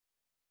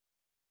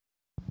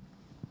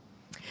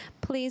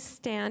Please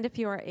stand if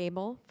you are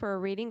able for a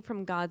reading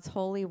from God's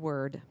holy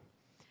word.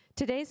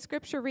 Today's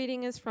scripture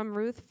reading is from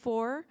Ruth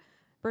 4,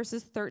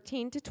 verses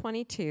 13 to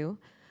 22.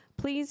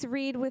 Please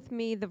read with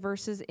me the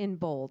verses in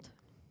bold.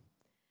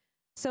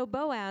 So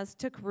Boaz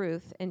took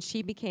Ruth, and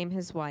she became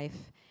his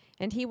wife.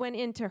 And he went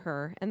into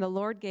her, and the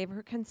Lord gave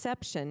her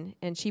conception,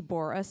 and she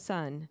bore a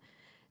son.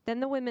 Then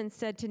the women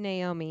said to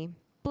Naomi,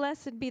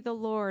 "Blessed be the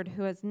Lord,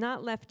 who has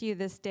not left you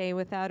this day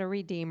without a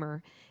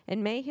redeemer,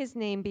 and may his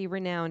name be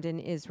renowned in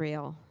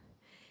Israel.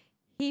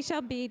 He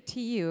shall be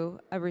to you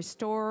a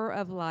restorer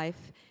of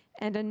life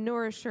and a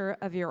nourisher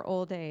of your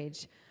old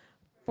age.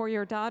 For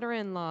your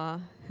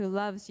daughter-in-law, who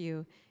loves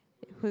you,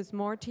 who's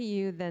more to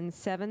you than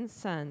 7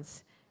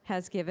 sons,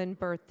 has given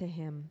birth to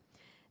him."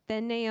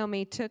 Then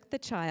Naomi took the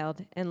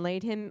child and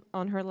laid him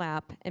on her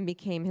lap and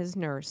became his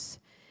nurse.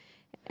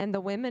 And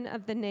the women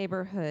of the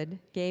neighborhood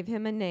gave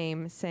him a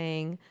name,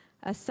 saying,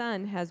 "A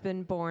son has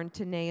been born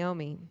to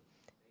Naomi."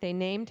 They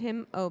named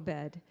him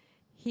Obed.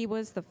 He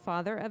was the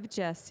father of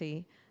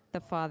Jesse, the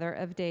father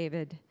of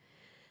David.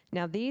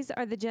 Now these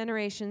are the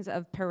generations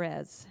of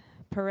Perez.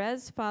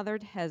 Perez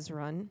fathered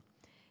Hezron.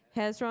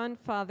 Hezron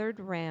fathered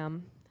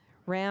Ram.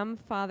 Ram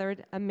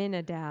fathered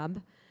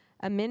Amminadab.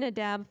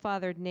 Amminadab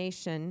fathered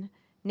Nahshon.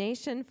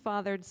 Nahshon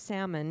fathered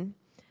Salmon.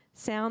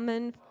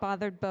 Salmon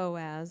fathered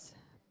Boaz.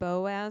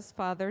 Boaz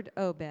fathered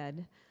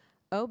Obed.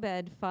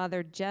 Obed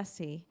fathered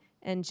Jesse,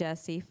 and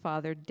Jesse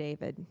fathered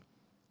David.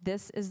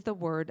 This is the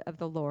word of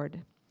the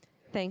Lord.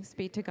 Thanks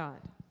be to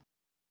God.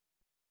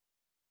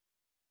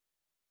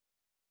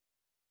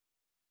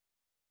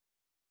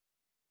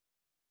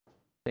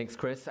 Thanks,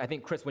 Chris. I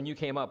think, Chris, when you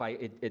came up,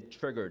 it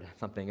triggered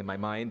something in my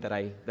mind that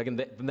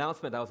the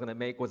announcement I was going to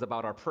make was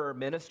about our prayer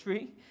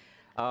ministry.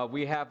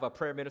 We have a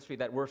prayer ministry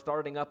that we're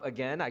starting up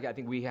again. I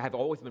think we have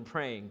always been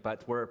praying,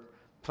 but we're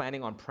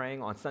planning on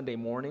praying on Sunday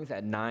mornings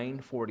at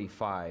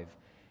 9:45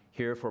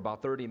 here for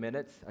about 30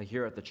 minutes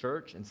here at the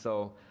church. And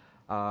so,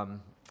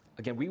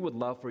 again, we would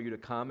love for you to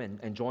come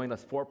and join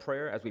us for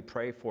prayer as we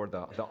pray for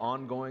the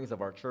ongoings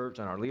of our church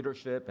and our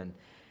leadership and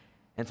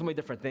so many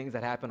different things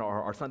that happen at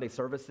our Sunday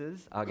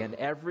services. Again,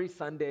 every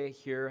Sunday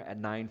here at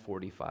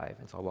 9:45,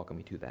 and so I'll welcome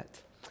you to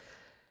that.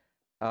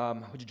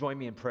 Would you join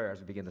me in prayer as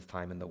we begin this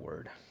time in the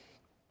Word?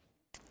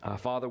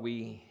 Father,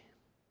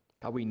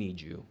 God, we need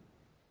you.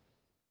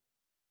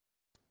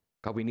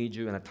 God, we need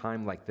you in a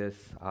time like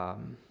this.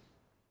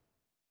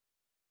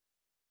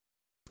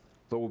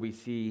 Lord, we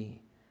see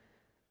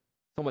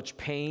so much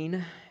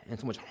pain and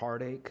so much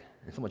heartache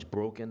and so much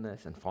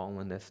brokenness and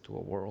fallenness to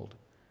a world.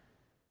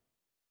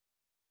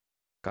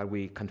 God,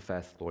 we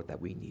confess, Lord, that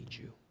we need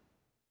you.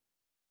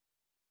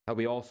 God,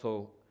 we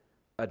also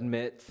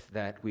admit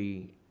that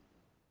we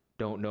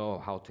don't know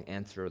how to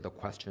answer the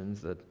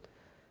questions, the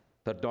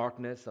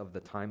darkness of the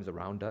times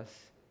around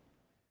us.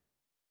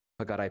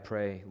 But God, I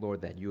pray,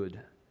 Lord, that you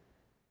would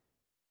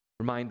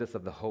remind us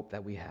of the hope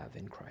that we have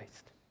in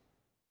Christ.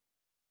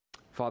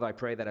 Father, I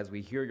pray that as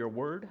we hear your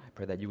word, I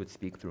pray that you would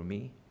speak through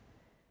me.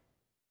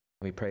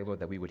 And we pray, Lord,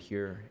 that we would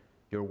hear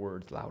your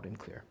words loud and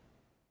clear.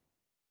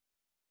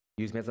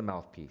 Use me as a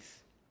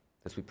mouthpiece.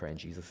 This we pray in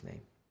Jesus'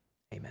 name.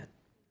 Amen.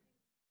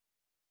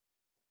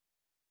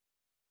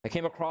 I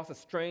came across a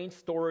strange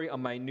story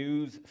on my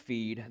news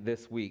feed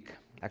this week.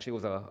 Actually,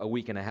 it was a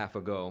week and a half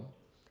ago.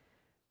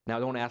 Now,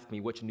 don't ask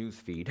me which news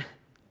feed.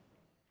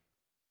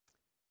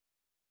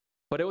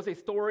 But it was a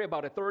story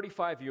about a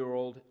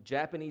 35-year-old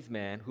Japanese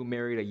man who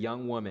married a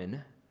young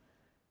woman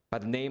by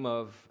the name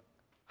of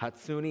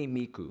Hatsune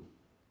Miku.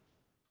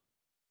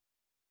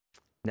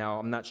 Now,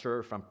 I'm not sure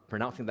if I'm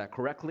pronouncing that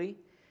correctly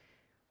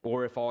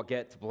or if I'll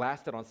get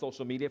blasted on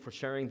social media for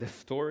sharing this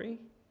story.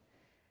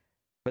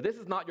 But this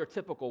is not your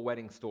typical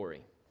wedding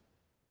story.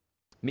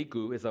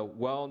 Miku is a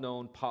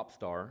well-known pop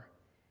star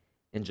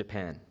in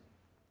Japan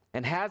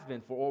and has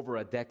been for over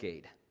a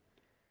decade.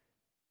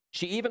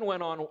 She even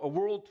went on a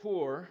world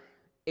tour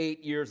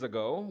 8 years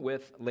ago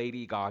with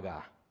Lady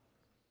Gaga.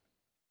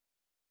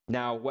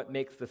 Now, what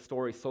makes the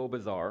story so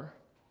bizarre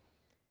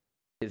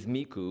is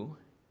Miku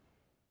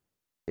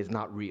is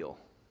not real.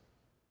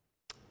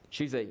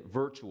 She's a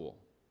virtual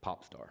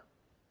pop star.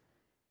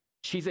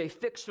 She's a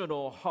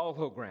fictional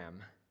hologram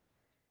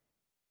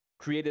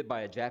created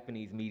by a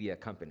Japanese media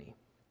company.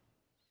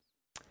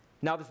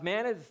 Now, this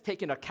man has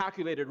taken a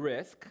calculated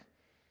risk.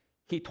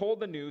 He told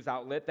the news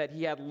outlet that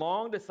he had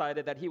long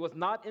decided that he was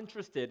not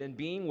interested in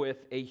being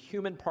with a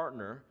human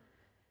partner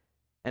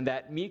and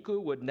that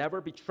Miku would never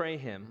betray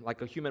him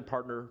like a human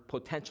partner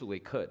potentially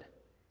could.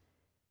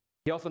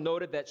 He also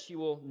noted that she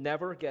will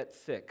never get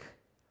sick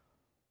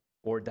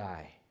or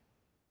die.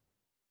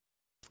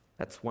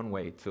 That's one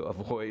way to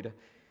avoid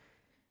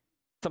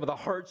some of the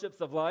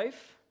hardships of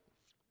life.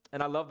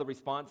 And I love the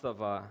response of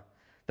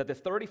that this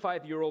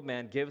 35-year-old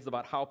man gives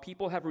about how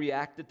people have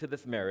reacted to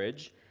this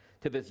marriage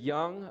to this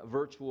young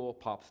virtual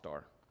pop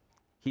star.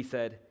 He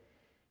said,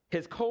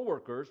 his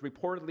coworkers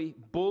reportedly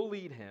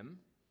bullied him,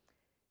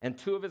 and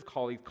 2 of his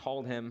colleagues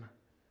called him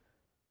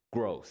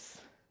gross.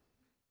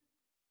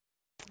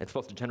 It's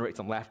supposed to generate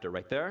some laughter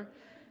right there.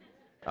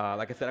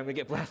 Like I said, I'm going to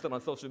get blasted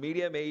on social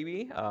media,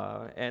 maybe.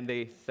 And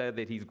they said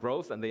that he's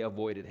gross, and they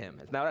avoided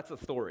him. Now, that's a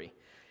story.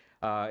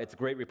 It's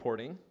great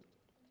reporting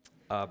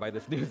by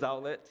this news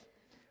outlet.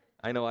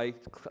 I know I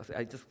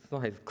just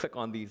sometimes click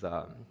on these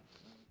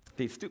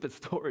stupid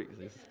stories.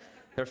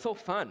 They're so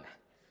fun.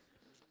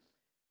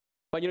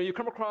 But, you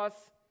come across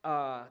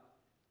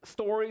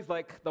stories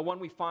like the one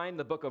we find in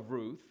the book of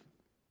Ruth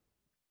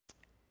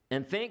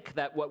and think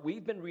that what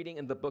we've been reading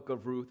in the book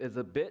of Ruth is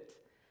a bit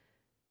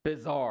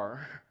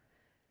bizarre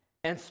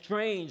and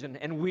strange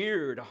and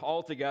weird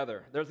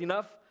altogether. There's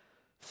enough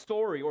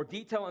story or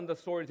detail in the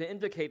story to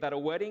indicate that a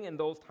wedding in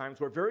those times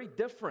were very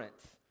different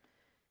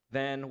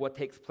than what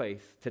takes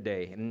place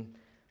today. And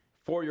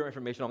for your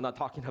information, I'm not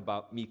talking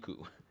about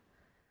Miku.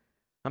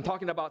 I'm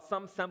talking about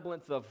some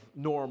semblance of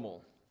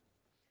normal.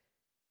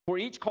 For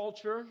each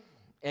culture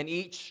and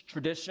each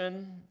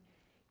tradition,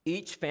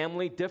 each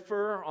family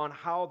differ on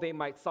how they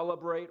might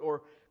celebrate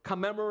or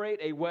commemorate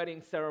a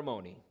wedding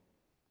ceremony.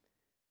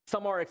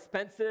 Some are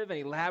expensive and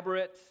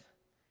elaborate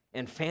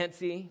and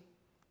fancy.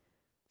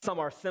 Some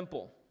are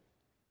simple,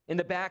 in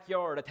the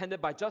backyard,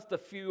 attended by just a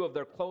few of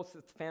their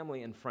closest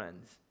family and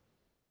friends.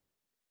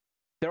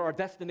 There are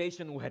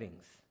destination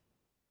weddings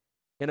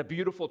in a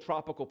beautiful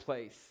tropical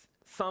place.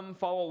 Some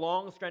follow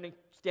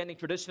long-standing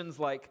traditions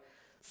like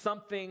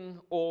something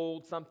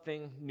old,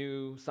 something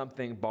new,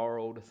 something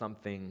borrowed,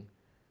 something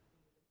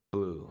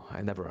blue.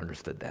 I never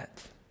understood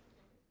that.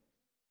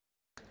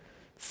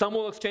 Some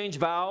will exchange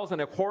vows in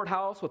a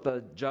courthouse with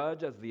a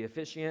judge as the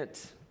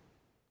officiant.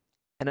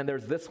 And then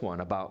there's this one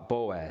about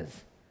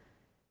Boaz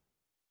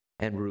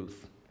and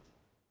Ruth.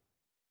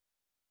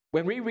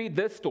 When we read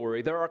this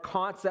story, there are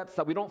concepts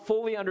that we don't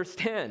fully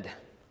understand.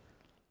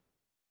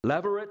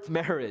 Levirate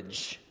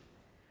marriage.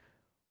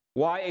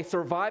 Why a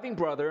surviving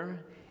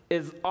brother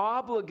is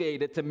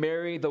obligated to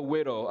marry the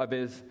widow of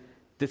his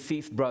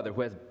deceased brother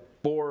who has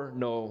bore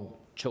no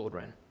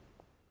children.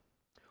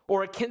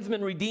 Or a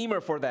kinsman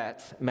redeemer, for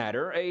that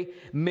matter, a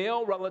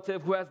male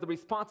relative who has the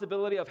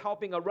responsibility of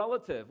helping a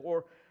relative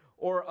or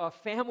a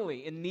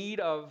family in need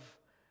of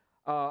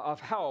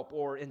help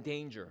or in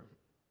danger.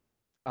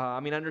 I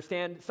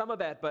understand some of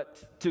that,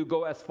 but to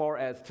go as far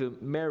as to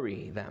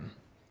marry them.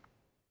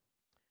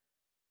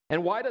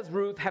 And why does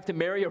Ruth have to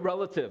marry a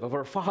relative of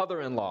her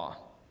father-in-law?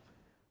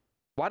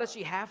 Why does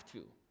she have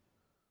to?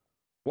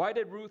 Why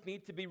did Ruth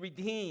need to be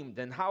redeemed?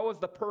 And how is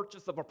the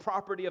purchase of a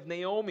property of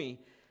Naomi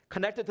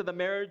connected to the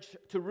marriage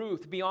to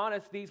Ruth? To be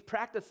honest, these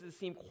practices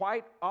seem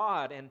quite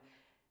odd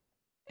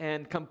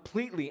and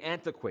completely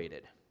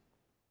antiquated.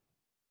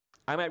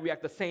 I might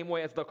react the same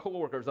way as the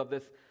co-workers of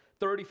this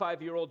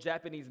 35-year-old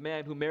Japanese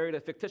man who married a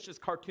fictitious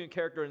cartoon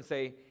character and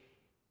say,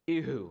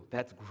 "Ew,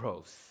 that's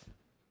gross."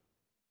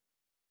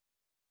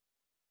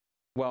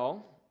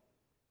 Well,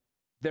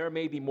 there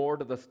may be more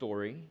to the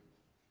story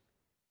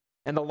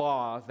and the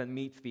laws than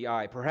meets the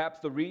eye. Perhaps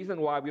the reason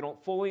why we don't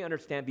fully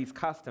understand these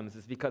customs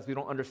is because we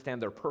don't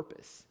understand their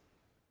purpose.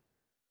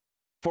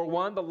 For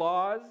one, the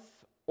laws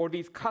or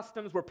these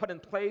customs were put in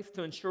place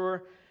to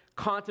ensure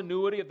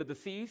continuity of the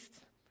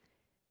deceased.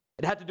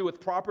 It had to do with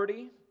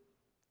property.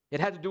 It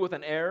had to do with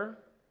an heir.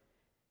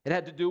 It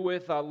had to do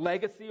with a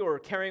legacy or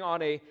carrying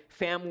on a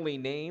family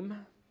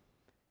name.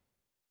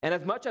 And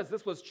as much as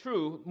this was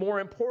true, more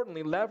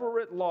importantly,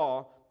 Levirate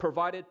law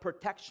provided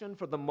protection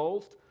for the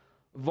most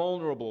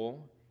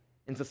vulnerable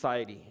in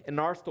society. In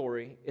our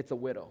story, it's a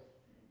widow.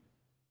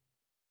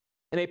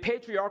 In a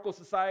patriarchal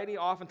society,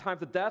 oftentimes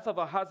the death of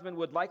a husband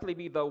would likely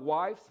be the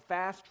wife's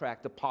fast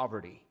track to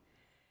poverty.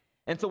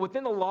 And so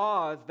within the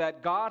laws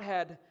that God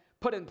had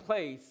put in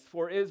place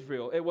for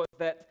Israel, it was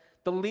that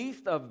the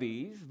least of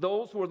these,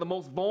 those who were the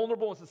most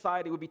vulnerable in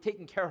society, would be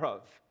taken care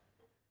of.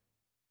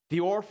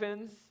 The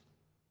orphans,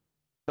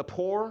 the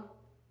poor,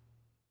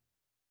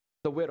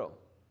 the widow,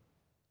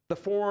 the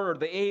foreigner,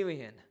 the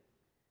alien.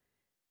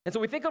 And so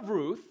we think of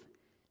Ruth.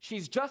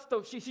 She's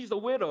a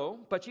widow,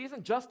 but she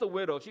isn't just a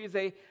widow. She's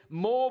a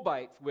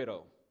Moabite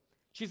widow.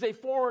 She's a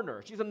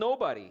foreigner. She's a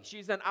nobody.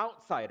 She's an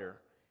outsider,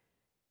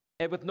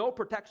 and with no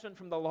protection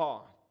from the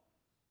law.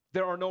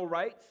 There are no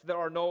rights. There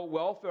are no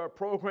welfare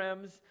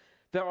programs.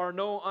 There are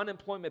no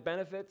unemployment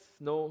benefits,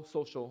 no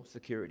social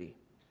security,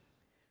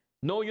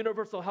 no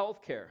universal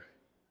health care.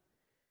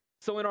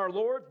 So in our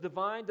Lord's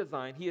divine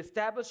design, he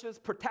establishes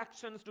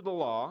protections through the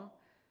law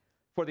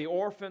for the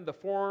orphan, the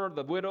foreigner,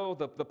 the widow,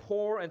 the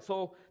poor. And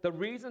so the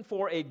reason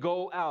for a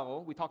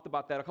goel, we talked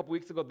about that a couple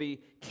weeks ago,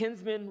 the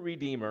kinsman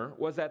redeemer,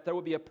 was that there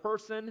would be a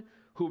person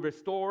who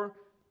restore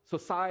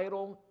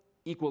societal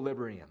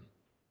equilibrium.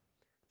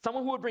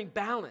 Someone who would bring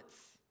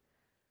balance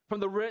from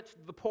the rich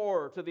to the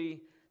poor, to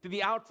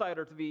the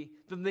outsider, to the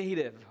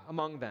native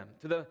among them,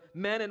 to the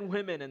men and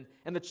women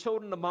and the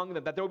children among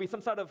them, that there will be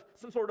some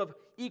sort of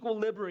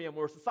equilibrium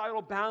or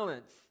societal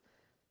balance,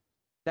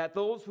 that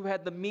those who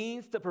had the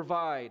means to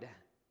provide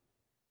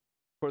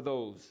for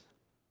those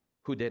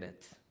who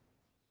didn't.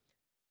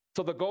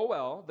 So the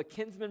goel, the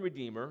kinsman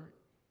redeemer,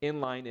 in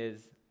line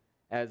is,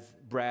 as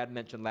Brad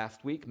mentioned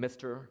last week,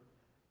 Mr.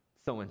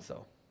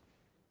 So-and-so.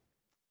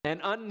 an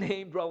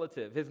unnamed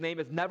relative. His name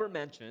is never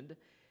mentioned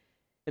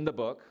in the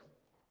book.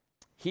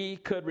 He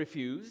could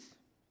refuse.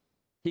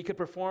 He could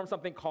perform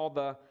something called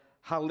the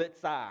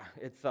halitzah.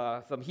 It's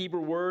some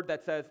Hebrew word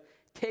that says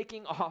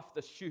taking off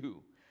the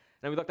shoe.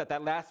 And we looked at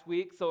that last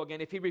week. So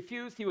again, if he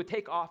refused, he would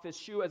take off his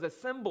shoe as a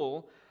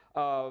symbol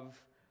of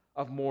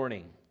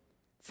mourning,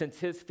 since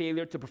his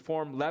failure to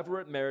perform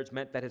levirate marriage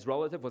meant that his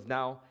relative was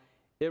now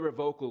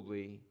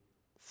irrevocably,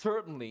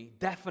 certainly,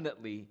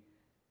 definitely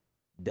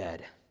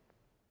dead.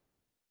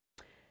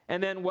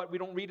 And then what we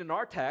don't read in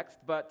our text,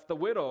 but the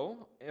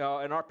widow in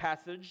our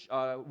passage,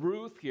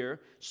 Ruth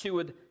here, she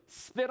would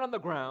spit on the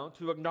ground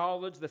to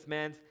acknowledge this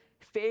man's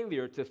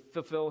failure to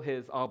fulfill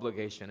his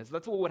obligation. And so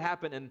that's what would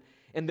happen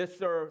in this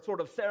sort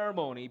of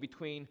ceremony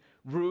between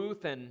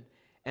Ruth and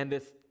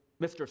this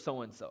Mr.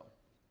 So-and-so.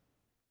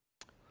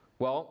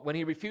 Well, when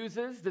he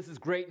refuses, this is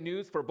great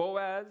news for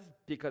Boaz,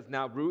 because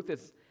now Ruth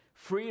is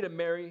free to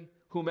marry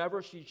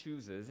whomever she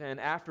chooses. And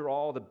after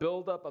all, the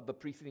buildup of the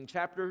preceding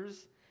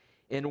chapters,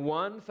 in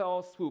one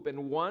fell swoop,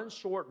 in one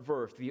short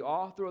verse, the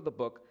author of the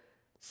book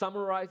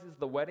summarizes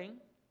the wedding,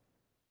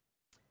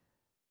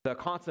 the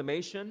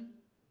consummation,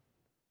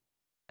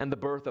 and the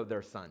birth of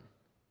their son.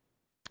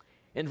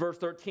 In verse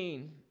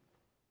 13,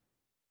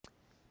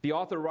 the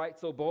author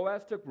writes, "So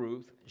Boaz took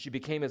Ruth, she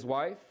became his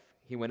wife.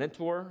 He went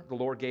into her, the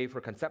Lord gave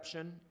her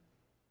conception,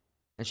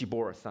 and she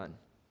bore a son."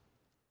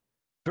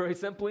 Very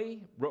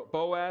simply,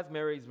 Boaz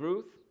marries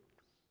Ruth,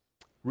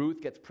 Ruth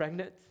gets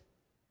pregnant,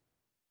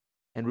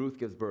 and Ruth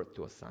gives birth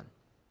to a son.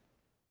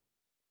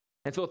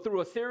 And so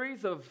through a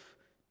series of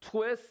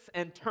twists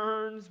and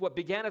turns, what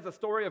began as a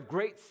story of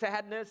great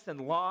sadness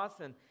and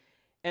loss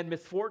and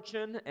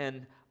misfortune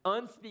and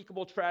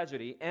unspeakable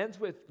tragedy ends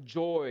with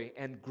joy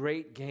and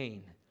great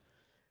gain.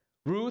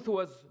 Ruth, who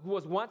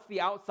was once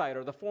the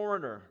outsider, the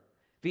foreigner,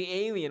 the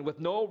alien with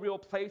no real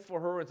place for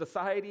her in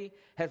society,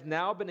 has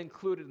now been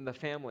included in the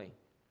family.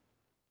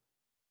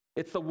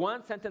 It's the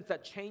one sentence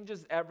that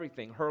changes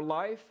everything. Her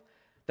life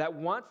that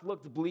once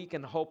looked bleak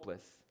and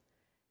hopeless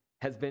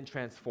has been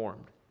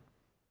transformed.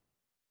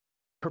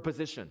 Her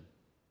position,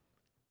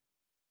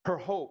 her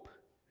hope,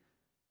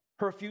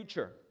 her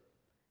future.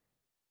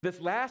 This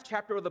last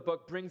chapter of the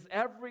book brings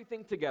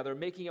everything together,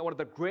 making it one of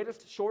the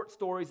greatest short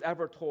stories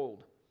ever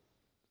told.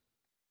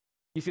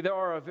 You see, there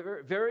are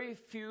very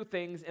few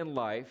things in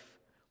life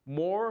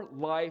more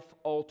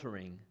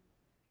life-altering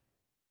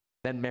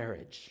than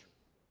marriage.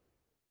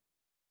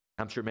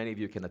 I'm sure many of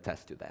you can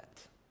attest to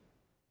that.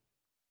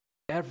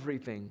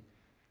 Everything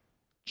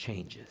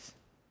changes.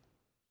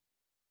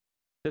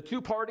 The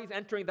two parties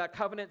entering that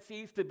covenant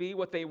cease to be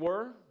what they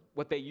were,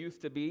 what they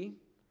used to be.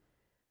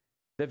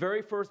 The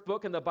very first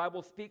book in the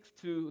Bible speaks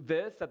to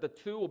this, that the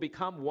two will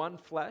become one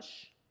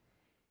flesh,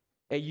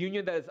 a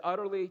union that is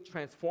utterly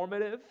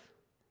transformative,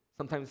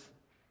 sometimes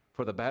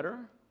for the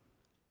better,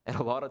 and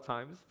a lot of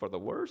times for the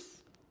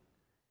worse.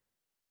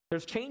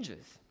 There's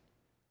changes.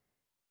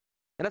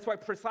 And that's why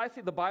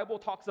precisely the Bible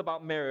talks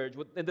about marriage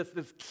in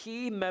this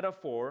key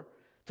metaphor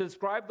to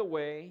describe the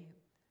way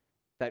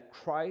that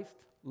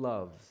Christ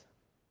loves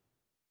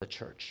the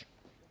church.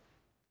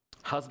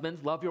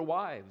 Husbands, love your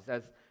wives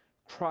as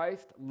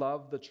Christ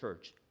loved the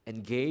church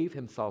and gave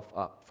himself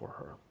up for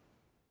her.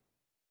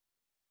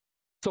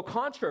 So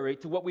contrary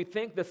to what we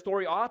think the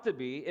story ought to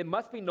be, it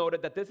must be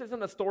noted that this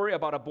isn't a story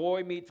about a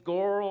boy meets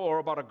girl or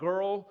about a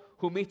girl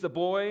who meets a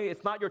boy.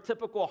 It's not your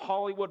typical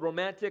Hollywood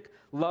romantic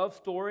love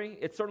story.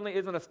 It certainly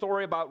isn't a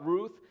story about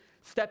Ruth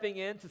stepping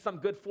into some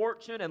good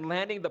fortune and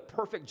landing the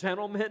perfect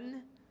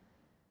gentleman.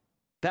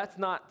 That's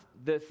not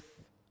this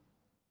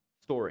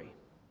story.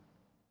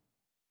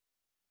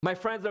 My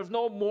friends, there's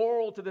no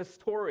moral to this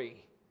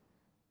story.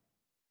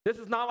 This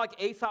is not like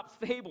Aesop's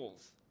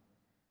fables.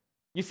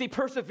 You see,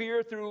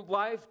 persevere through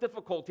life's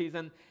difficulties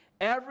and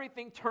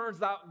everything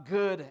turns out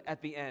good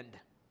at the end.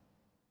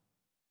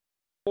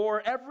 Or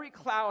every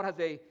cloud has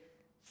a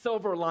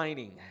silver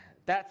lining.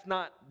 That's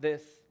not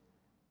this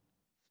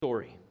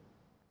story.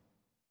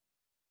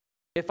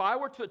 If I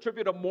were to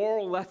attribute a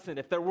moral lesson,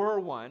 if there were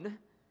one,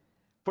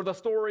 for the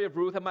story of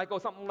Ruth, it might go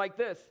something like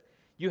this.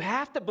 You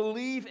have to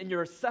believe in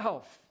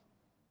yourself.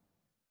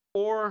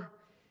 Or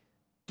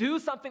do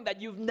something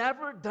that you've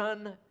never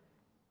done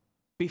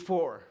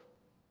before.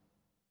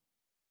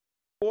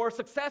 Or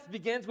success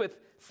begins with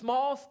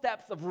small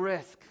steps of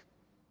risk.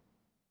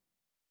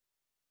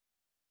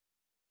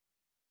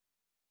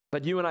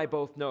 But you and I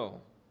both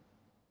know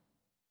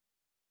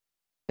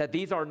that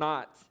these are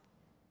not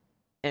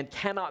and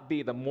cannot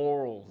be the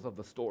morals of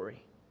the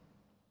story.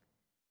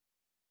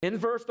 In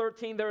verse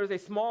 13, there is a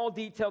small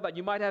detail that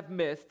you might have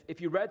missed if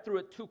you read through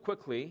it too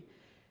quickly.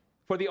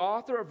 For the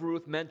author of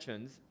Ruth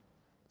mentions,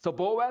 so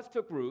Boaz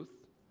took Ruth,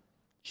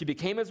 she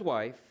became his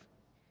wife,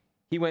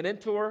 he went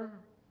into her,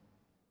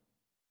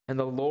 and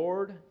the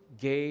Lord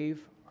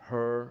gave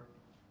her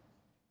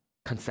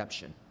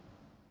conception.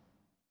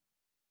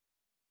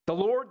 The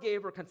Lord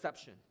gave her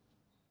conception.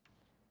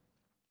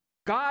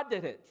 God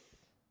did it.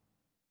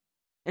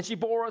 And she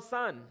bore a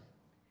son.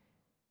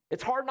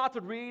 It's hard not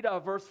to read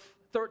verse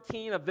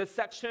 13 of this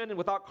section, and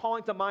without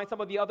calling to mind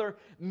some of the other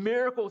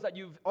miracles that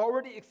you've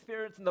already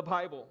experienced in the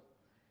Bible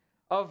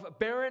of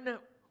barren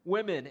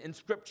women in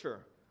Scripture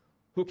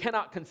who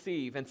cannot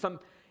conceive, and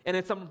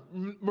in some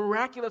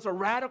miraculous or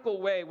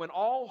radical way, when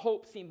all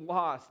hope seemed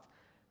lost,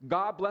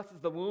 God blesses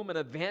the womb and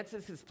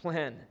advances his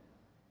plan.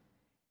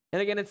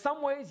 And again, in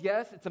some ways,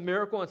 yes, it's a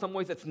miracle. In some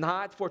ways, it's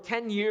not. For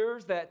 10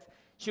 years that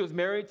she was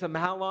married to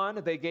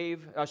Mahlon,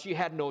 she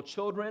had no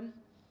children.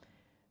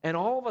 And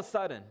all of a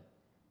sudden,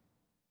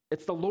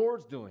 it's the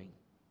Lord's doing.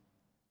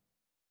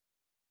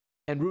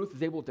 And Ruth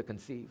is able to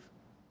conceive.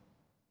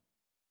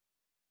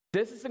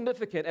 This is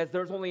significant, as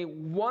there's only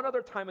one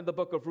other time in the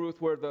book of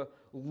Ruth where the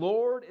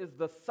Lord is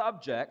the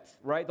subject,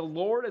 right? The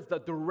Lord is the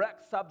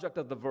direct subject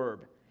of the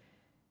verb.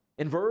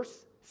 In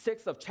verse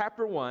 6 of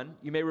chapter 1,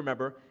 you may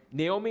remember,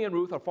 Naomi and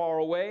Ruth are far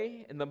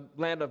away in the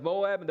land of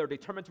Moab, and they're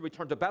determined to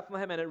return to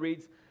Bethlehem, and it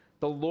reads,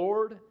 the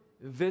Lord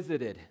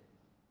visited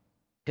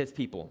his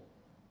people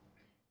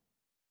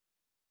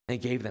and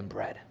gave them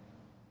bread.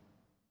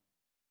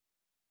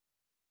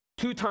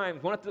 2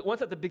 times,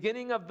 once at the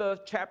beginning of the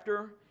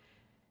chapter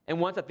and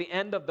once at the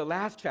end of the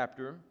last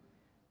chapter,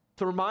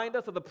 to remind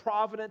us of the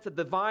providence, the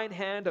divine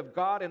hand of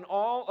God in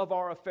all of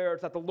our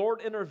affairs, that the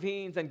Lord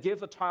intervenes and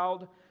gives a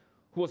child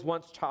who was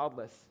once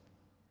childless.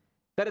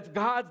 That it's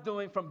God's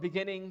doing from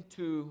beginning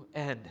to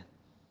end.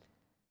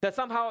 That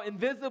somehow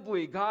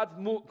invisibly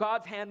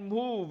God's hand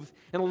moves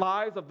in the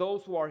lives of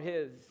those who are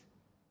his.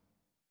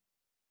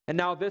 And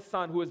now this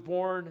son who is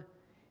born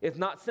is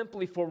not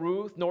simply for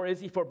Ruth, nor is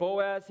he for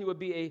Boaz. He would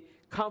be a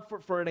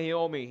comfort for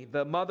Naomi,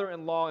 the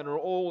mother-in-law in her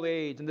old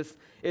age. And this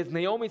is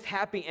Naomi's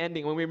happy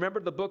ending. When we remember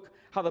the book,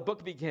 how the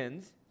book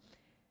begins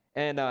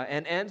and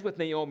ends with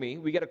Naomi,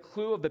 we get a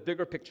clue of the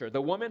bigger picture.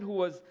 The woman who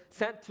was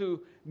sent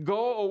to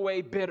go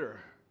away bitter,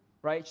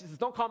 right? She says,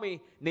 don't call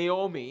me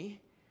Naomi,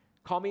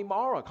 call me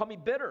Mara, call me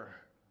bitter.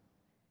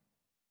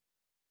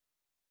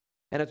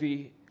 And as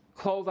we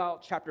close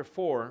out chapter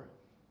 4,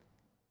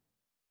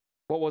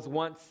 what was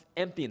once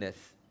emptiness,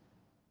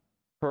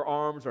 her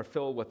arms are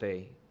filled with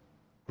a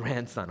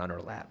grandson on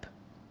her lap.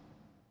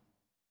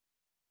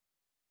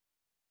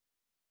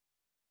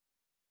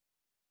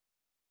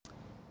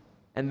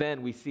 And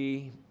then we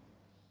see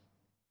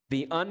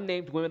the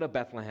unnamed women of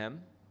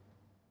Bethlehem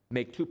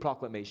make 2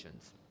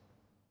 proclamations.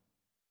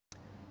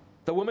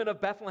 The women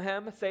of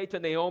Bethlehem say to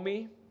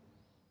Naomi,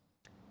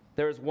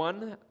 there's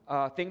one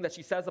thing that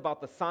she says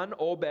about the son,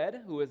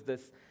 Obed, who is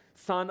this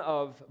son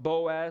of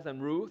Boaz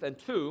and Ruth, and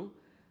 2,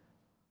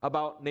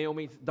 about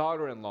Naomi's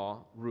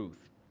daughter-in-law, Ruth.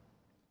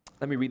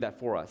 Let me read that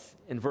for us.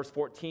 In verse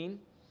 14,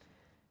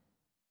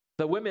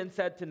 the women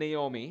said to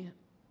Naomi,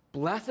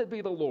 blessed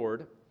be the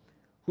Lord,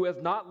 who has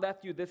not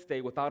left you this day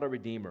without a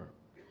redeemer,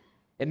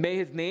 and may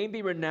his name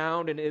be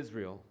renowned in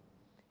Israel.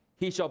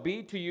 He shall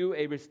be to you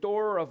a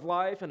restorer of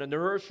life and a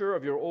nourisher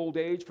of your old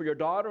age, for your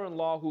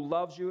daughter-in-law who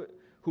loves you,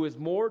 who is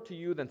more to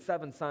you than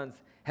 7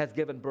 sons, has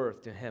given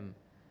birth to him.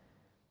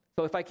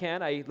 So if I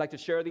can, I'd like to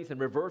share these in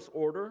reverse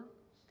order.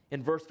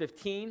 In verse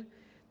 15,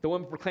 the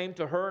woman proclaimed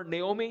to her,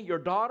 Naomi, your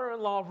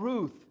daughter-in-law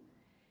Ruth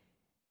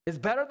is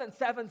better than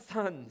 7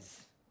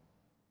 sons.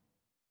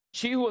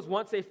 She who was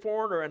once a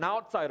foreigner, an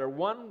outsider,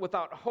 one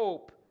without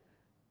hope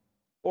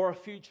or a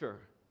future,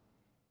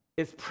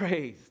 is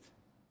praised.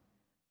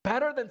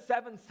 Better than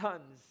 7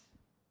 sons.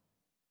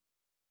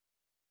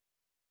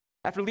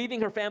 After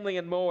leaving her family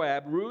in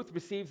Moab, Ruth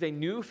receives a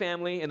new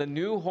family and a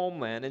new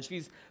homeland, and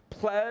she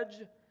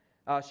pledged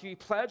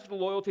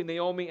loyalty to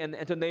Naomi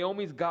and to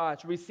Naomi's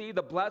God. She received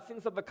the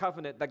blessings of the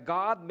covenant that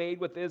God made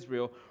with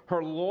Israel.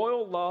 Her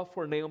loyal love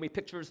for Naomi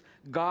pictures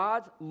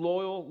God's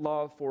loyal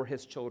love for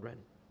his children.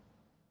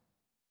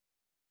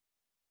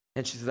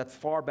 And she says that's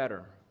far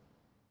better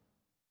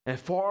and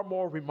far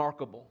more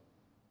remarkable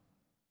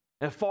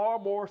and far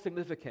more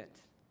significant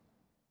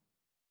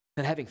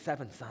than having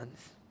 7 sons.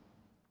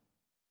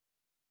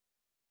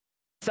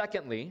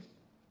 Secondly,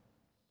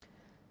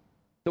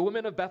 the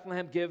women of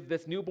Bethlehem give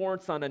this newborn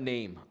son a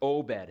name,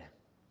 Obed.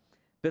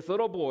 This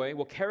little boy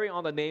will carry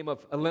on the name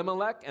of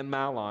Elimelech and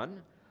Mahlon,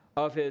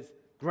 of his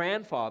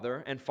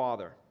grandfather and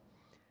father.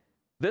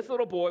 This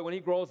little boy, when he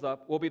grows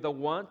up, will be the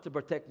one to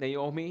protect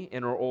Naomi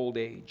in her old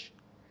age.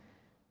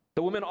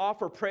 The women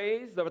offer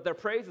praise, but their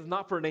praise is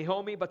not for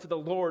Naomi, but to the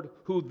Lord,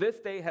 who this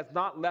day has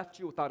not left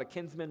you without a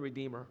kinsman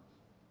redeemer.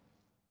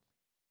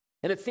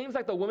 And it seems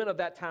like the women of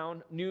that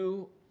town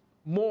knew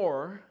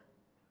more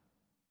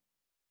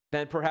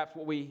than perhaps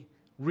what we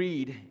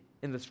read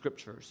in the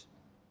scriptures.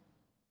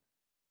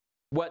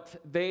 What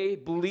they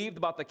believed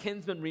about the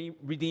kinsman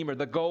redeemer,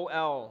 the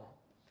Goel,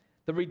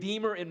 the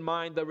redeemer in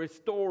mind, the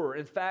restorer.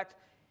 In fact,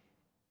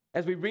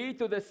 as we read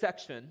through this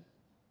section,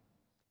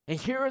 and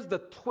here is the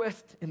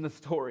twist in the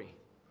story,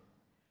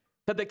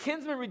 that the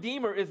kinsman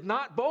redeemer is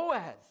not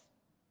Boaz.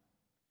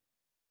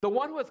 The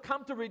one who has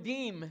come to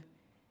redeem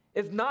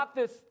is not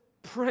this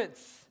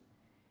prince,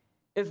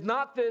 is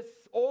not this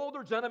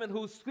older gentleman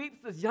who sweeps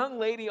this young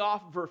lady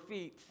off of her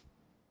feet.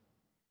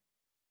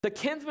 The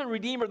kinsman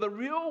redeemer, the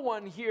real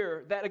one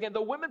here, that again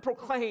the women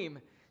proclaim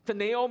to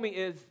Naomi,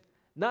 is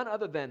none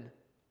other than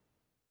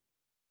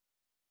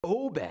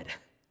Obed.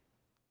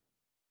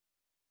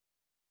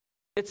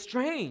 It's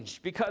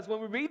strange because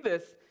when we read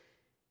this,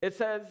 it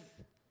says,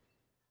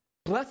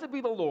 "Blessed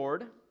be the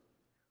Lord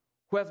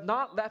who has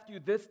not left you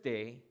this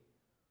day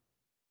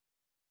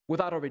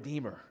without a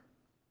redeemer."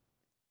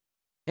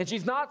 And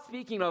she's not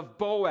speaking of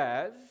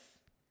Boaz,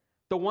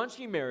 the one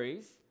she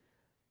marries,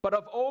 but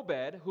of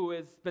Obed, who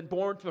has been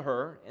born to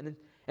her.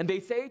 And they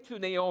say to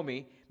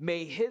Naomi,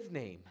 may his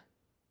name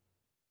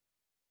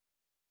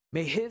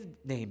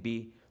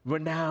be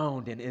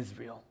renowned in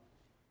Israel.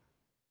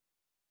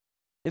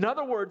 In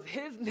other words,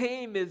 his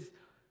name is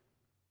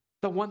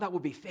the one that will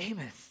be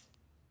famous.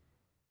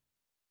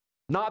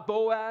 Not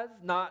Boaz,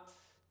 not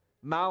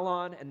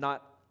Mahlon, and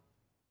not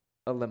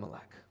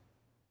Elimelech.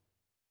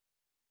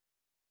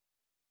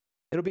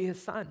 It'll be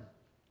his son.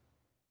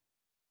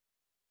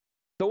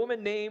 The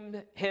woman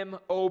named him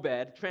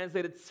Obed,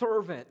 translated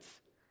servant.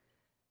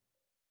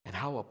 And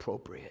how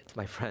appropriate,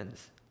 my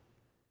friends.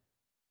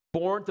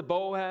 Born to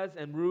Boaz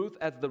and Ruth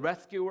as the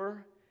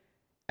rescuer,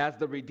 as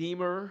the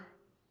redeemer,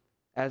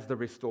 as the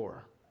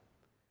restorer.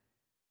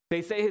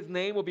 They say his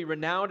name will be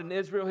renowned in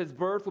Israel. His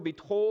birth will be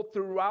told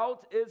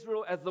throughout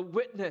Israel as the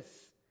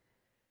witness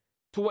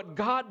to what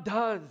God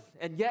does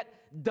and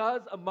yet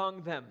does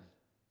among them,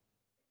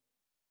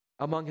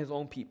 among his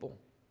own people.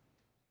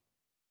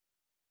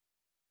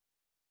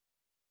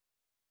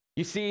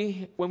 You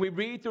see, when we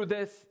read through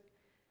this,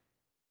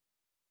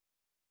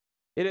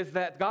 it is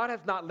that God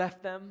has not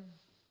left them,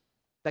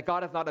 that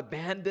God has not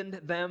abandoned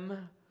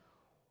them,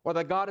 or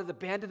that God has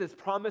abandoned his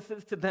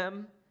promises to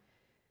them,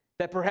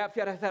 that perhaps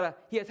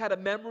he has had a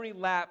memory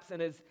lapse in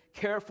his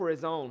care for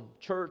his own.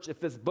 Church, if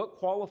this book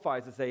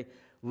qualifies as a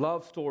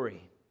love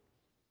story,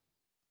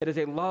 it is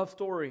a love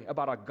story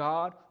about a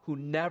God who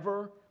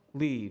never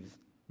leaves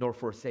nor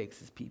forsakes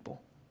his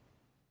people.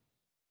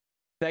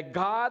 That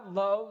God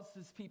loves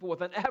his people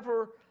with an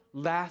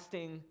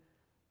everlasting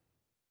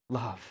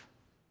love.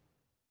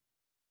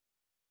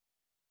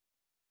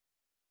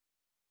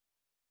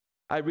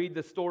 I read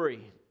the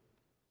story,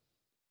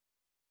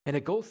 and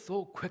it goes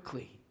so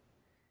quickly.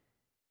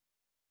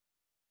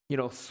 You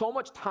know, so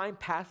much time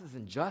passes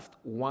in just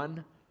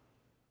one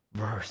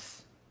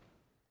verse.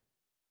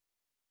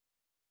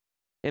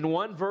 In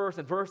one verse,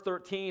 in verse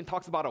 13,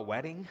 talks about a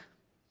wedding,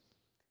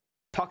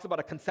 talks about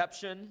a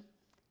conception,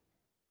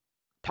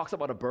 talks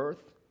about a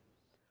birth.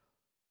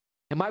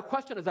 And my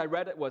question as I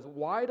read it was,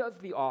 why does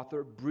the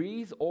author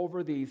breeze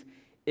over these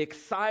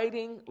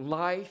exciting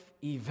life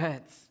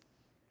events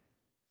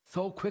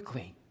so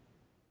quickly?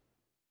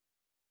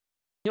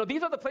 You know,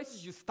 these are the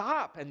places you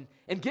stop and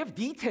give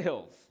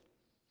details.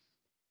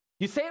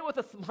 You say it with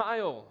a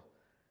smile.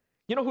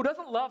 You know, who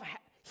doesn't love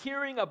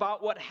hearing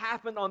about what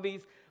happened on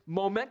these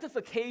momentous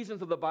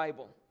occasions of the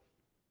Bible?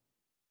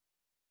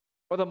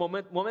 Or the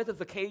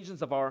momentous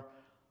occasions of our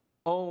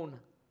own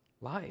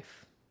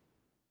life.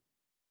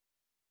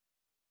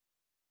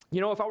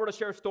 You know, if I were to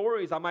share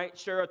stories, I might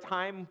share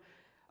I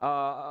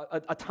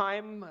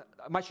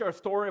might share a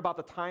story about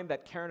the time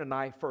that Karen and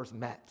I first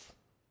met.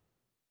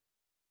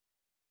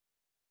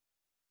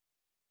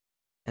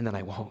 And then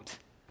I won't.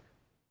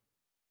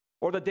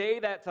 Or the day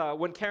that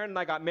when Karen and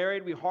I got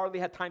married, we hardly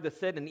had time to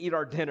sit and eat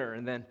our dinner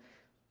and then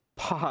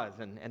pause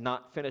and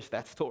not finish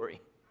that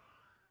story.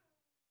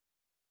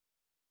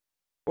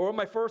 Or when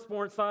my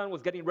firstborn son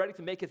was getting ready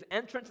to make his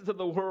entrance into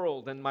the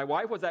world and my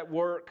wife was at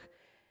work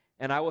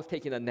and I was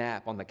taking a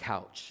nap on the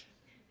couch.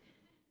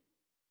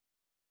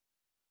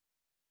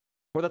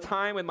 Or the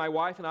time when my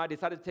wife and I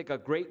decided to take a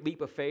great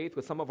leap of faith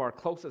with some of our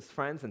closest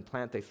friends and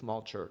plant a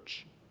small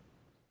church.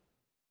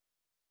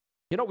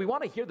 You know, we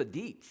want to hear the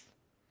deets,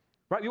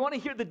 right? We want to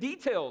hear the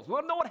details. We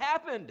want to know what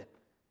happened.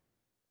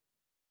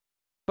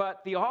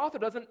 But the author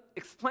doesn't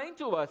explain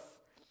to us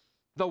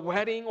the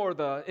wedding or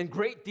in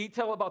great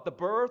detail about the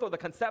birth or the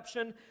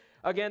conception.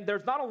 Again,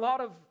 there's not a lot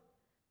of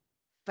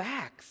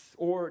facts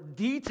or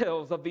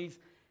details of these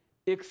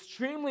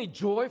extremely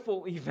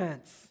joyful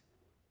events.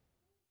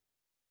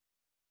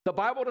 The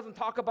Bible doesn't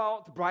talk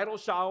about bridal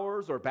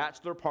showers or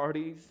bachelor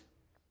parties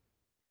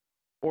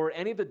or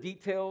any of the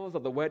details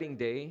of the wedding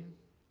day.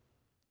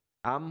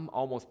 I'm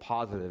almost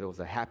positive it was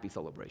a happy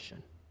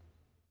celebration.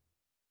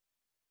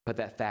 But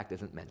that fact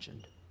isn't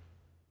mentioned.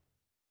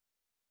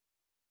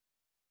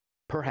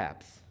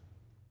 Perhaps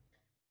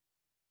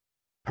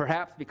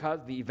because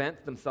the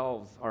events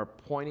themselves are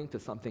pointing to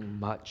something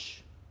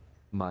much,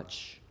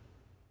 much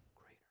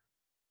greater.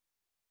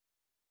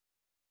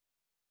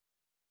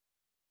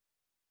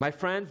 My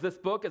friends, this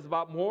book is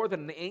about more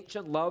than an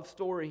ancient love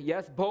story.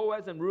 Yes,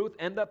 Boaz and Ruth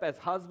end up as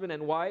husband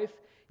and wife.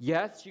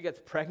 Yes, she gets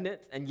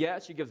pregnant, and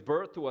yes, she gives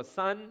birth to a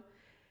son.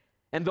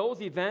 And those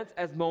events,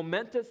 as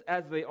momentous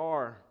as they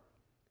are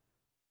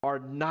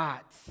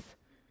not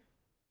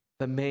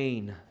the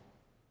main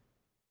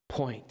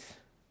point.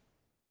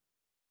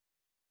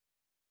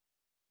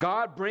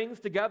 God brings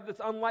together this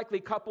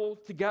unlikely couple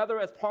together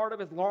as part of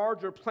his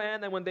larger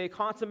plan, and when they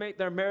consummate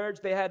their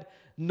marriage, they had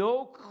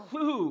no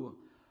clue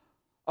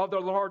of their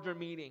larger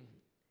meaning.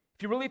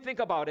 If you really think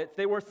about it,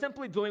 they were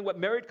simply doing what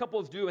married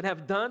couples do and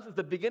have done since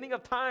the beginning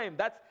of time.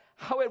 That's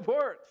how it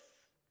works.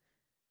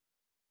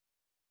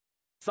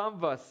 Some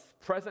of us,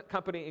 present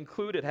company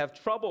included, have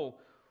trouble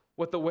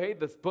with the way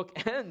this book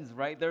ends,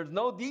 right? There's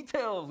no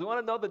details. We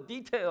want to know the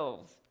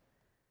details.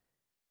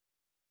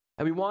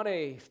 And we want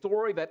a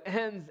story that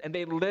ends and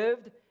they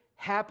lived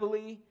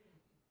happily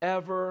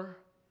ever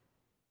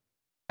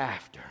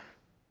after.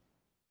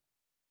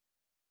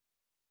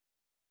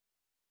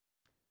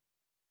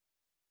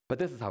 But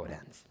this is how it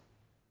ends.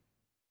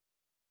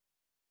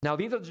 Now,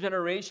 these are the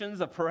generations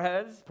of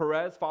Perez.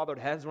 Perez fathered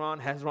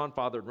Hezron. Hezron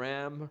fathered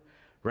Ram.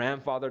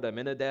 Ram fathered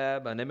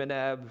Amminadab.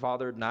 Amminadab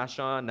fathered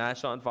Nahshon.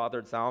 Nahshon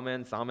fathered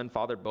Salmon. Salmon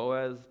fathered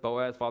Boaz.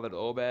 Boaz fathered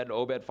Obed.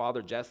 Obed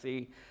fathered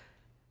Jesse.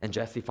 And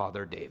Jesse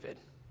fathered David.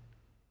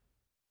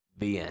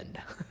 The end.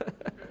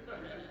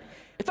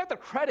 It's like the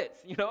credits,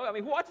 you know? I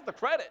mean, who watches the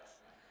credits?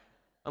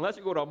 Unless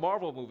you go to a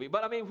Marvel movie.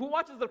 But I mean, who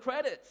watches the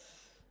credits?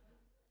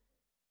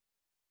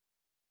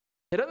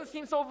 It doesn't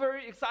seem so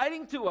very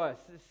exciting to us.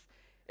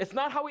 It's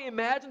not how we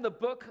imagine the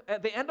book,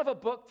 at the end of a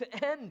book,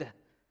 to end.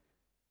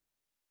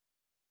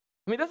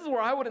 I mean, this is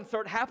where I would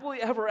insert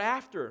happily ever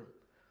after.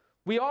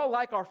 We all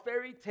like our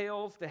fairy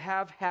tales to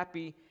have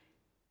happy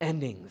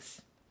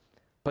endings.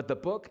 But the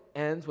book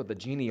ends with a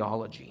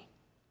genealogy.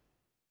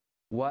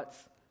 What's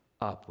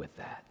up with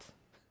that?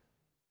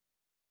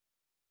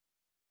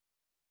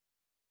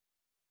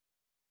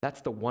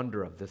 That's the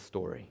wonder of this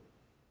story.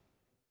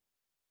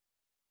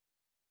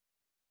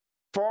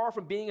 Far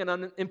from being an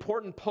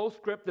unimportant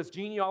postscript, this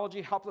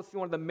genealogy helps us see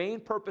one of the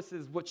main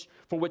purposes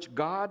for which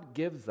God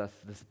gives us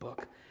this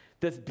book,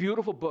 this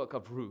beautiful book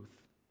of Ruth,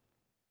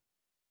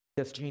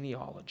 this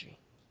genealogy.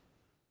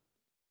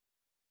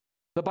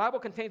 The Bible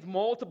contains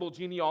multiple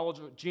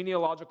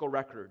genealogical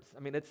records. I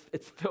mean,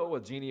 it's filled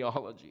with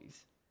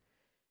genealogies.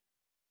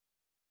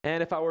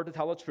 And if I were to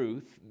tell the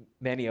truth,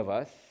 many of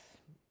us,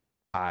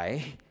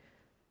 I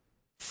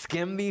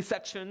skim these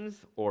sections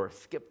or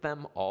skip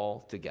them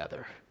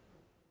altogether.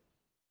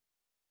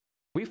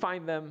 We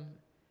find them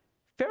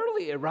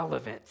fairly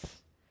irrelevant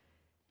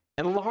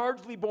and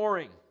largely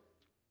boring.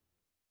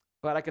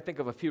 But I could think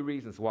of a few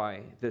reasons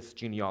why this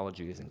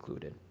genealogy is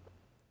included.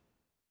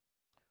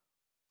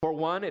 For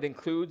one, it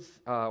includes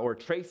or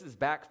traces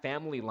back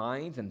family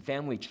lines and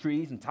family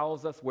trees and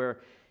tells us where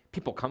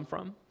people come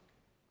from.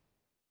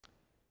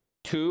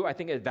 Two, I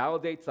think it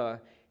validates a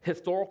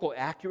historical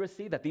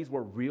accuracy that these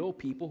were real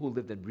people who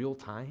lived in real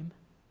time.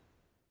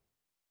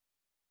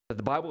 That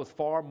the Bible is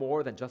far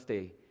more than just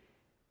a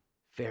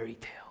fairy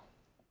tale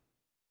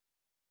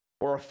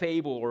or a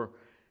fable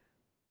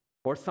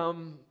or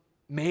some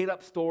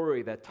made-up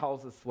story that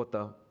tells us what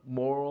the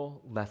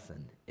moral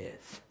lesson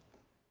is.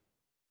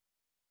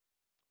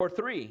 Or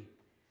three,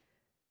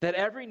 that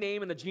every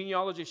name in the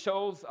genealogy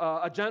shows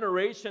a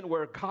generation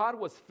where God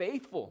was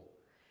faithful,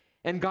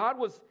 and God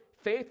was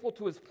faithful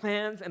to his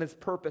plans and his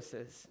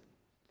purposes.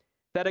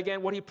 That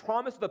again, what he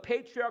promised the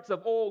patriarchs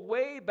of old,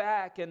 way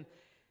back and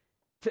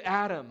to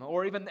Adam,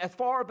 or even as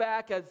far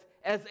back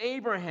as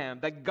Abraham,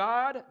 that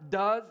God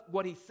does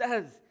what he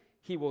says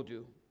he will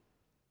do.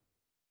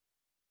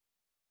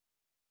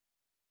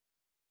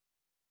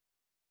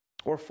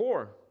 Or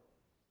four,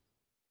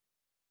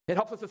 it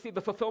helps us to see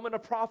the fulfillment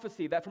of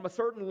prophecy, that from a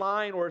certain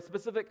line or a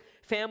specific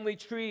family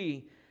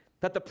tree,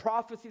 that the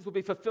prophecies will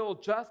be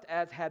fulfilled just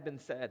as had been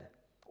said.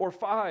 Or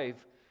five,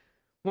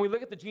 when we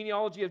look at the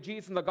genealogy of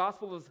Jesus in the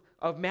Gospels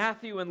of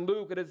Matthew and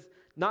Luke, it is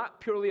not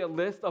purely a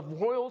list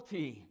of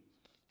royalty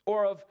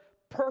or of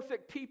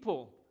perfect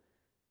people.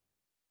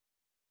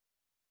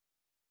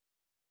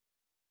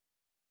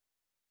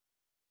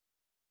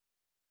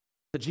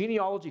 The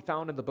genealogy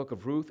found in the book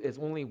of Ruth is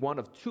only one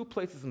of two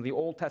places in the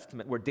Old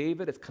Testament where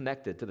David is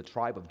connected to the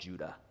tribe of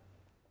Judah.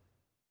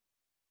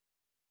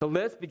 The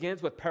list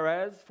begins with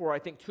Perez for, I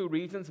think, two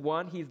reasons.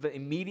 One, he's the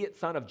immediate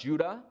son of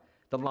Judah,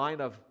 the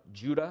line of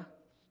Judah.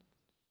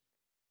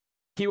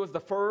 He was the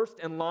first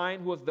in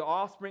line who was the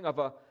offspring of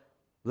a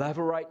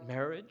Levirate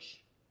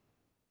marriage,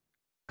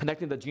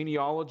 connecting the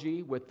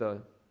genealogy with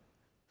the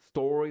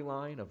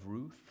storyline of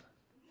Ruth.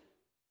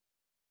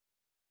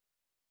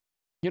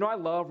 You know, I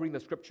love reading the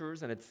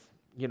scriptures, and it's,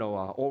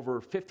 over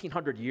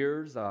 1,500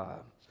 years,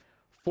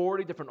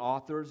 40 different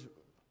authors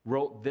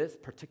wrote this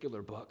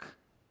particular book.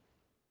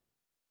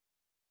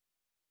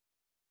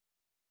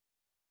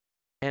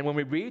 And when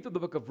we read through the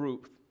book of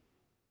Ruth,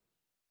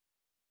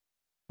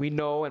 we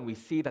know and we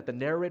see that the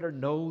narrator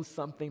knows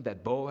something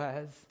that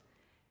Boaz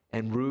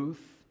and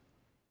Ruth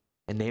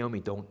and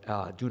Naomi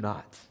do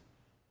not.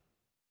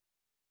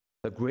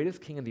 The greatest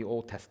king in the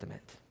Old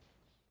Testament,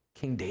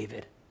 King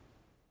David,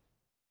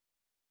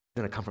 is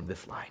going to come from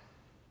this line.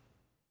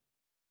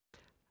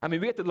 I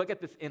mean, we have to look at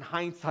this in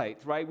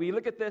hindsight, right? We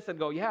look at this and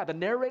go, yeah, the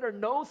narrator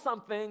knows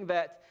something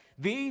that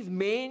these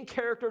main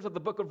characters of the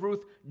book of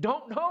Ruth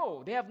don't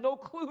know. They have no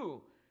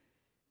clue.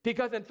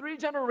 Because in 3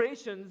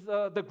 generations,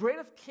 the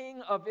greatest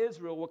king of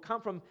Israel will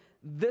come from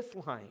this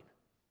line.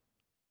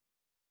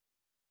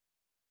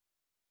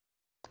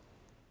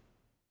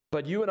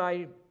 But you and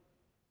I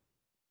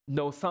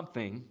know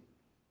something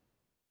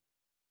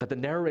that the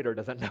narrator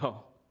doesn't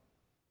know.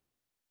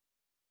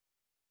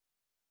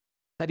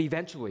 that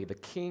eventually the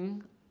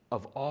King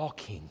of all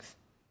kings,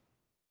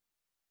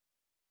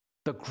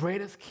 the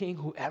greatest king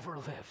who ever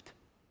lived,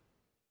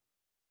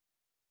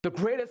 the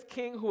greatest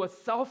king who was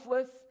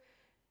selfless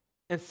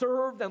and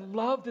served and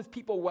loved his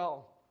people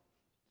well,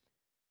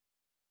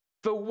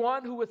 the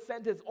one who would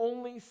send his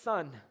only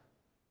son,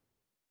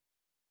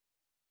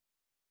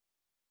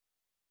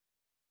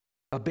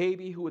 a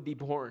baby who would be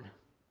born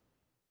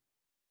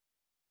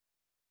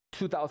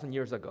 2,000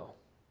 years ago,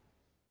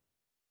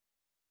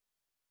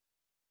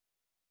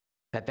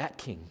 that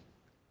king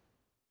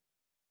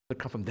would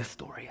come from this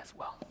story as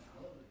well.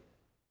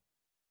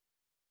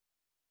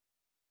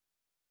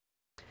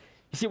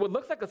 You see, what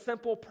looks like a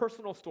simple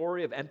personal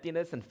story of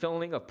emptiness and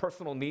filling of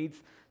personal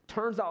needs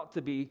turns out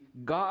to be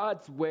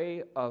God's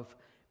way of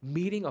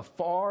meeting a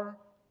far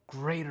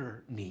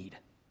greater need.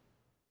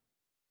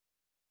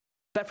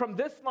 That from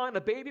this line,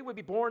 a baby would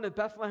be born in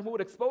Bethlehem who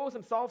would expose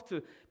himself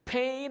to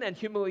pain and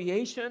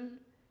humiliation.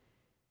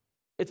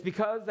 It's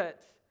because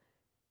that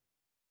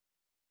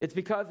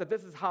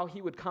this is how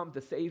he would come to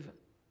save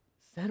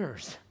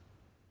sinners.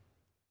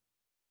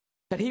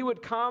 That he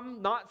would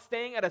come not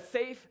staying at a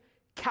safe,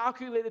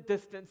 calculated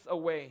distance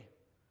away,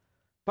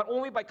 but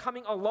only by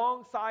coming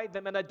alongside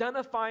them and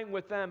identifying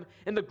with them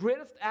in the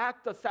greatest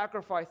act of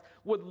sacrifice,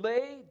 would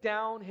lay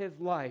down his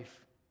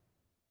life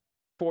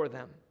for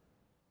them.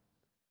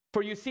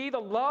 For you see, the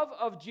love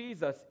of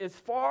Jesus is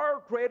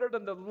far greater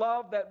than the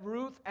love that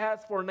Ruth has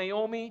for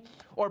Naomi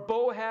or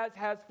Boaz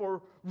has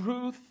for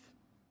Ruth.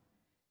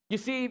 You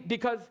see,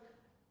 because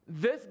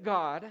this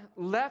God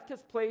left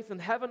his place in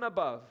heaven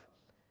above,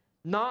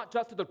 not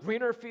just to the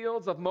greener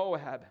fields of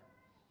Moab,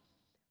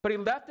 but he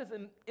left his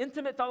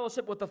intimate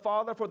fellowship with the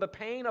Father for the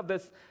pain of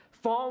this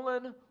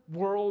fallen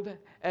world,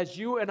 as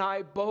you and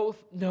I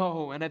both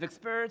know and have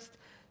experienced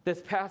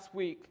this past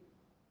week.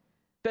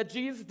 That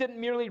Jesus didn't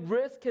merely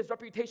risk his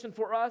reputation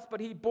for us,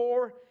 but he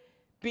bore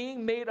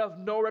being made of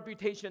no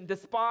reputation,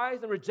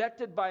 despised and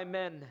rejected by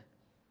men.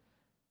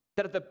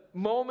 That at the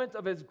moment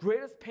of his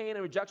greatest pain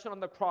and rejection on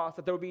the cross,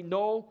 that there would be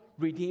no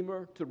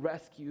Redeemer to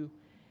rescue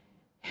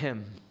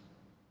him.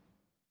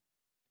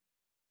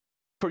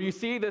 For you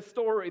see, this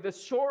story,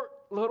 this short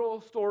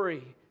little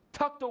story,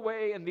 tucked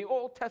away in the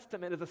Old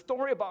Testament, is a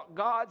story about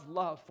God's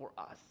love for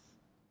us.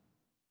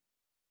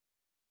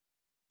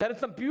 That in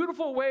some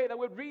beautiful way that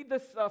would read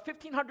this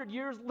 1,500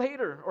 years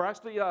later, or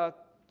actually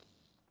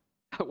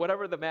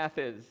whatever the math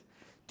is,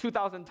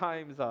 2,000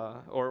 times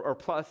or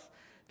plus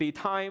the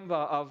time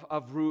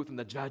of Ruth and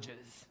the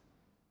Judges.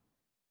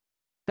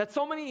 That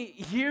so many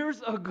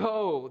years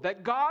ago,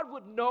 that God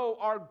would know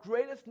our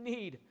greatest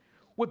need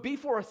would be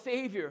for a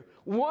Savior,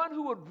 one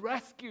who would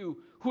rescue,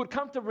 who would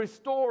come to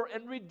restore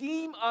and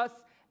redeem us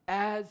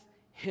as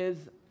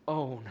his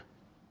own.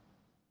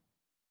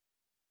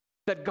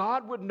 That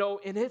God would know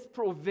in his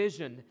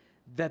provision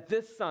that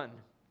this Son,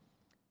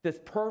 this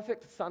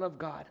perfect Son of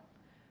God,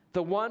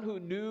 the one who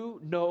knew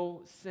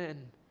no sin,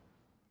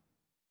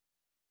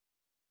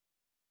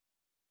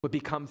 would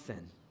become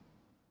sin.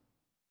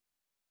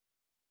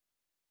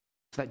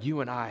 So that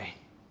you and I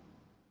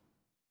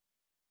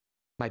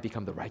might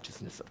become the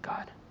righteousness of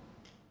God.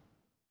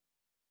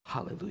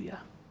 Hallelujah.